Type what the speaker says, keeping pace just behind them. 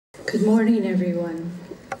Good morning, everyone.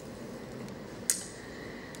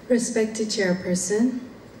 Respected Chairperson,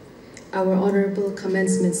 our Honorable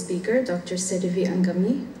Commencement Speaker, Dr. Sedivi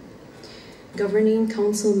Angami, Governing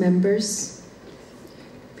Council members,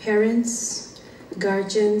 parents,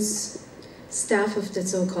 guardians, staff of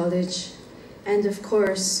Tetso College, and of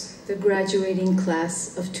course, the graduating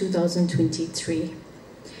class of 2023.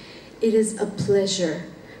 It is a pleasure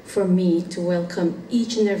for me to welcome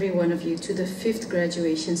each and every one of you to the 5th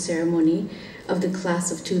graduation ceremony of the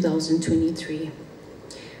class of 2023.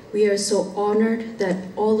 We are so honored that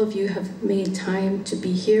all of you have made time to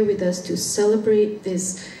be here with us to celebrate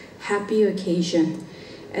this happy occasion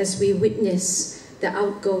as we witness the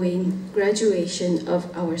outgoing graduation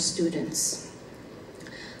of our students.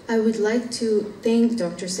 I would like to thank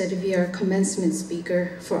Dr. Sedivi, our commencement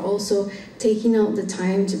speaker, for also taking out the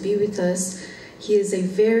time to be with us. He is a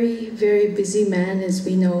very, very busy man, as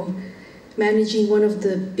we know, managing one of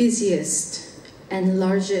the busiest and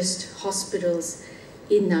largest hospitals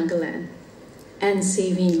in Nagaland and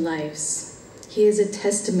saving lives. He is a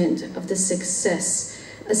testament of the success,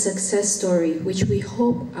 a success story, which we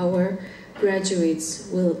hope our graduates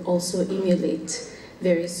will also emulate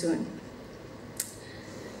very soon.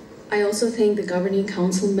 I also thank the governing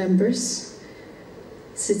council members,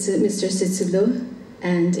 Mr. Sitsulo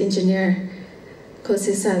and Engineer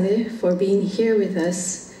Kosesale, for being here with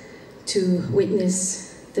us to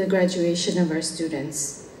witness the graduation of our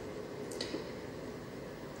students.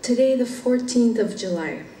 Today, the 14th of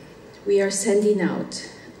July, we are sending out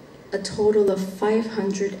a total of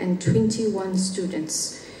 521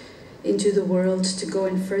 students into the world to go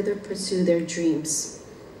and further pursue their dreams.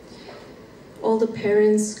 All the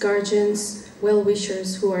parents, guardians,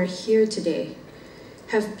 well-wishers who are here today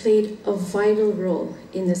have played a vital role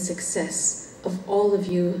in the success of all of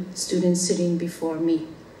you students sitting before me.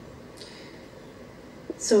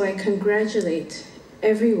 So I congratulate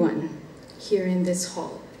everyone here in this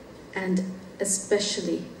hall, and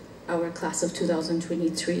especially our class of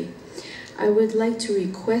 2023. I would like to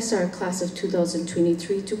request our class of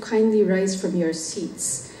 2023 to kindly rise from your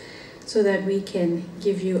seats so that we can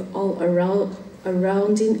give you all a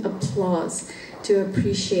rounding applause to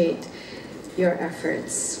appreciate your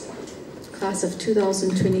efforts. Class of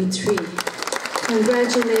 2023,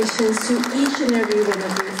 congratulations to each and every one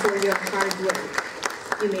of you for your hard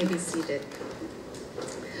work. You may be seated.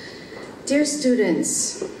 Dear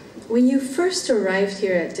students, when you first arrived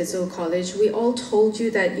here at Tetso College, we all told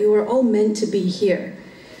you that you were all meant to be here.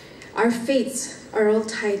 Our fates are all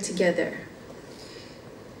tied together.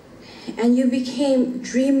 And you became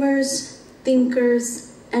dreamers,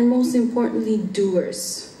 thinkers, and most importantly,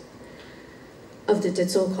 doers of the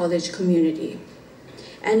Tetso College community.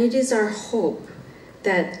 And it is our hope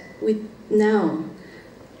that with now,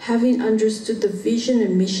 having understood the vision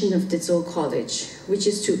and mission of Tetso College, which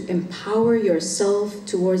is to empower yourself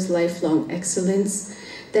towards lifelong excellence,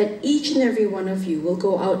 that each and every one of you will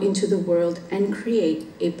go out into the world and create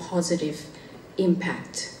a positive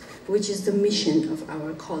impact, which is the mission of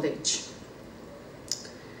our college.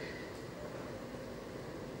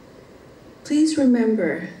 Please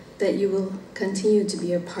remember that you will continue to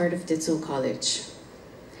be a part of Tetso College.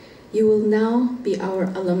 You will now be our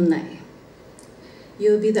alumni.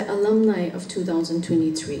 You'll be the alumni of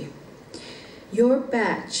 2023. Your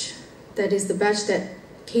batch, that is the batch that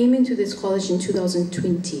came into this college in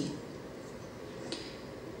 2020,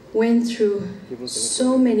 went through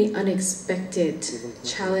so many unexpected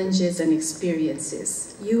challenges and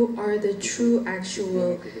experiences. You are the true,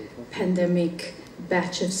 actual pandemic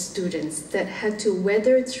batch of students that had to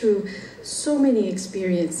weather through so many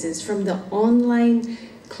experiences, from the online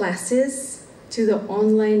classes to the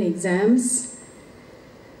online exams,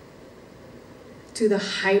 to the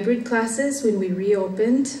hybrid classes when we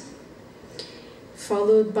reopened,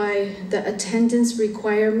 followed by the attendance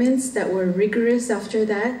requirements that were rigorous after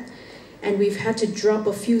that. And we've had to drop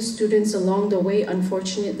a few students along the way,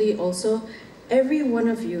 unfortunately also. Every one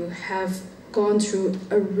of you have gone through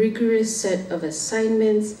a rigorous set of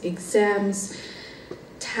assignments, exams,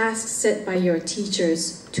 tasks set by your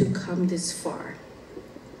teachers to come this far.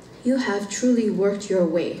 You have truly worked your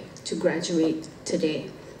way to graduate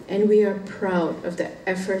today, and we are proud of the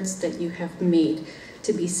efforts that you have made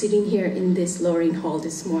to be sitting here in this Loring Hall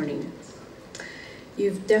this morning.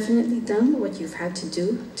 You've definitely done what you've had to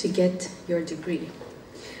do to get your degree.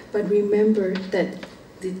 But remember that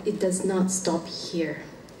it does not stop here.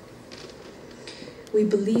 We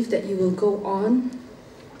believe that you will go on.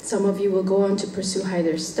 Some of you will go on to pursue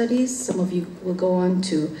higher studies. Some of you will go on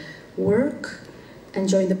to work and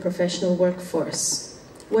join the professional workforce.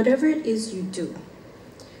 Whatever it is you do,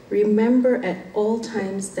 Remember at all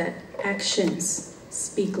times that actions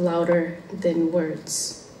speak louder than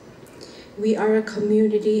words. We are a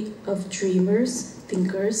community of dreamers,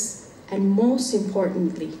 thinkers, and most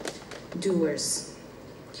importantly, doers.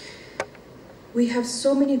 We have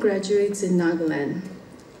so many graduates in Nagaland.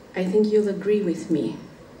 I think you'll agree with me.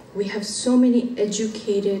 We have so many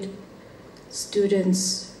educated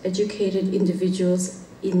students, educated individuals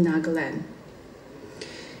in Nagaland.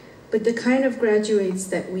 But the kind of graduates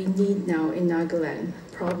that we need now in Nagaland,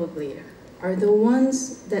 probably, are the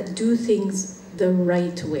ones that do things the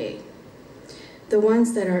right way. The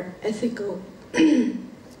ones that are ethical and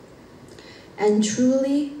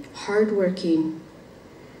truly hardworking,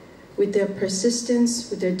 with their persistence,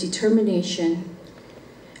 with their determination,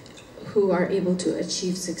 who are able to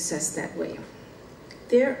achieve success that way.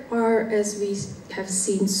 There are, as we have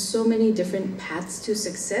seen, so many different paths to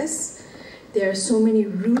success. There are so many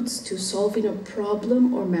routes to solving a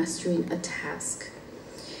problem or mastering a task.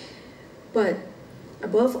 But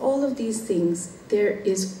above all of these things, there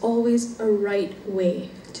is always a right way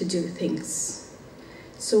to do things.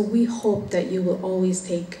 So we hope that you will always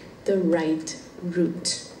take the right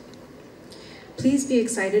route. Please be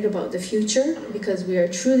excited about the future, because we are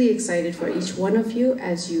truly excited for each one of you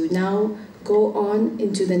as you now go on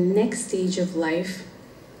into the next stage of life.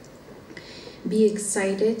 Be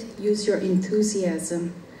excited, use your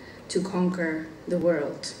enthusiasm to conquer the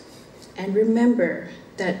world. And remember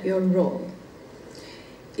that your role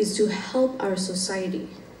is to help our society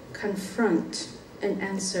confront and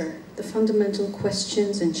answer the fundamental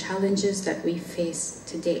questions and challenges that we face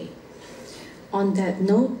today. On that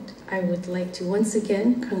note, I would like to once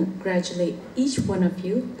again congratulate each one of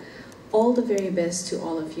you, all the very best to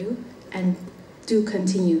all of you, and do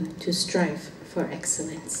continue to strive for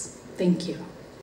excellence. Thank you.